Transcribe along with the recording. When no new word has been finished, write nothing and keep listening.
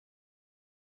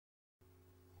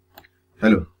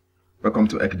Hello, welcome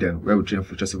to Ekidel, where we train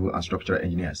future civil and structural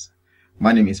engineers.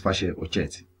 My name is Fashe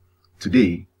Ochet.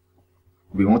 Today,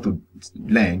 we want to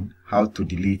learn how to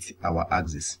delete our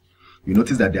axes. You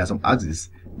notice that there are some axes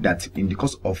that in the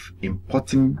course of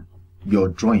importing your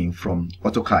drawing from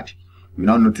AutoCAD, you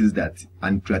now notice that,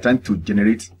 and you are trying to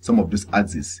generate some of those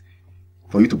axes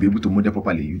for you to be able to model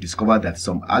properly, you discover that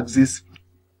some axes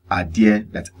are there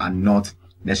that are not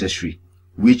necessary,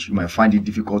 which you might find it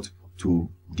difficult to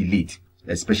delete,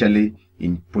 especially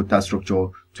in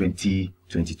Protastructure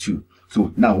 2022.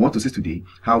 So now I want to see today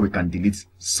how we can delete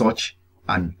such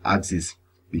an axis,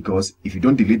 because if you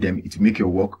don't delete them, it will make your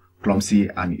work clumsy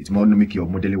and it will make your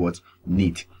modeling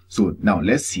neat. So now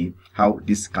let's see how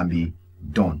this can be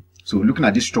done. So looking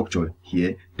at this structure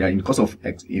here, there in the course of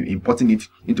importing it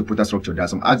into Protastructure, there are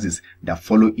some axes that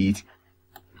follow it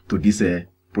to this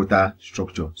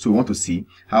Protastructure. So we want to see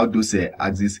how those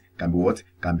axes can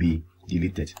be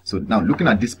deleted. So now looking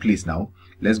at this place now,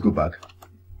 let's go back.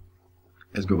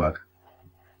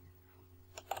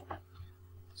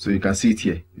 So you can see it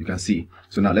here. You can see.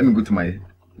 So now let me go to my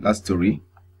last story.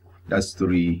 That's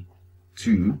story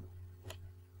 2.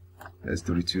 That's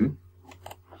story 2.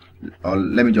 Or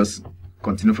let me just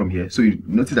continue from here. So you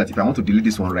notice that if I want to delete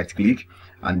this one, right click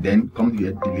and then come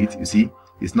here, delete. You see,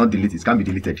 it's not deleted, it can be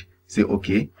deleted. Say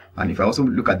okay. And if I also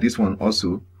look at this one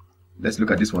also, let's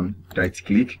look at this one, right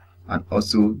click and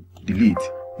also delete.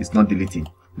 It's not deleting.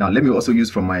 Now let me also use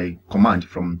from my command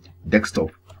from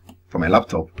desktop, from my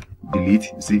laptop, delete.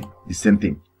 You see, the same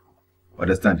thing.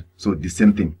 Understand? So the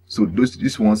same thing. So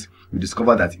these ones you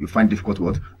discover that you find difficult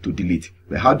to delete.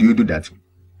 But how do you do that?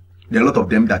 There are a lot of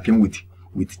them that came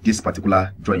with this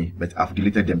particular drawing, but I've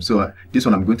deleted them. So this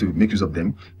one I'm going to make use of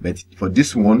them, but for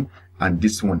this one and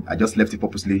this one I just left it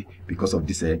purposely because of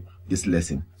this this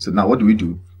lesson. So now what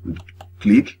do? We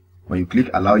click. When you click,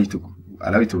 allow it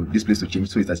to this place to change.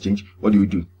 So it has changed. What do?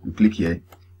 You click here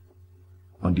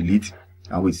on delete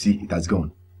and we see it has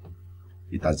gone.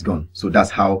 It has gone. So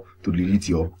that's how to delete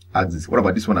your axis. What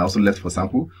about this one? I also left for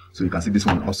sample, so you can see this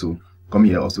one also. Come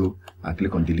here also and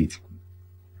click on delete.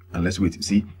 And let's wait. You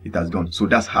see, it has gone. So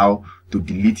that's how to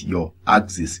delete your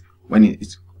axis when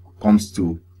it comes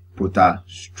to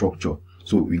Protastructure.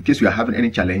 So in case you are having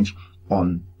any challenge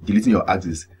on deleting your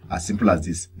axis, as simple as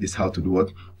this is how to do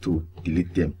what? To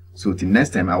delete them. So till next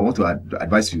time, I want to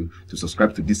advise you to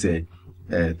subscribe to this to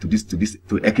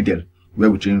Ekidel, where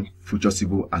we train future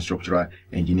civil and structural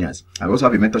engineers. I also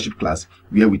have a mentorship class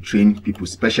where we train people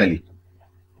specially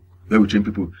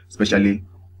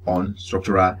on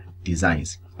structural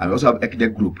designs. And we also have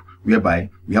Ekidel group, whereby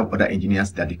we have other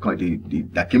engineers that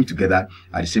that came together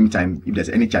at the same time. If there's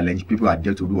any challenge, people are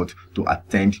there to do what? To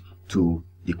attend to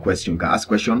the question. You can ask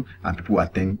question and people will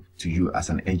attend to you as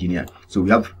an engineer. So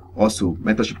we have also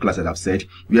mentorship class, as I've said,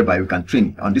 whereby we can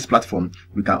train on this platform.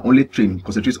 We can only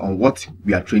concentrate on what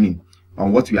we are training,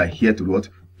 on what we are here to do, what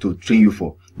to train you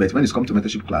for. But when it's come to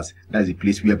mentorship class, that is a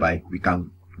place whereby we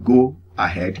can go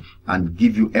ahead and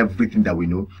give you everything that we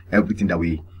know, everything that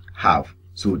we have.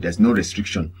 So there's no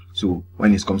restriction. So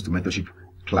when it comes to mentorship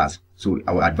class, so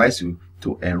I will advise you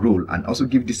to enroll and also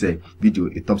give this video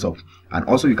a thumbs up. And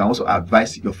also you can also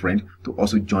advise your friend to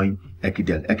also join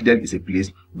Ekidel. Ekidel is a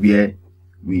place where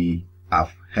we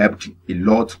have helped a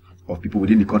lot of people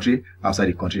within the country, outside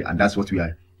the country, and that's what we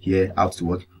are here out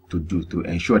to do, to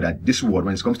ensure that this world,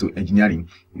 when it comes to engineering,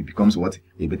 it becomes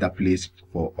a better place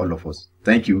for all of us.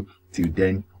 Thank you. Till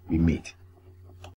then, we meet.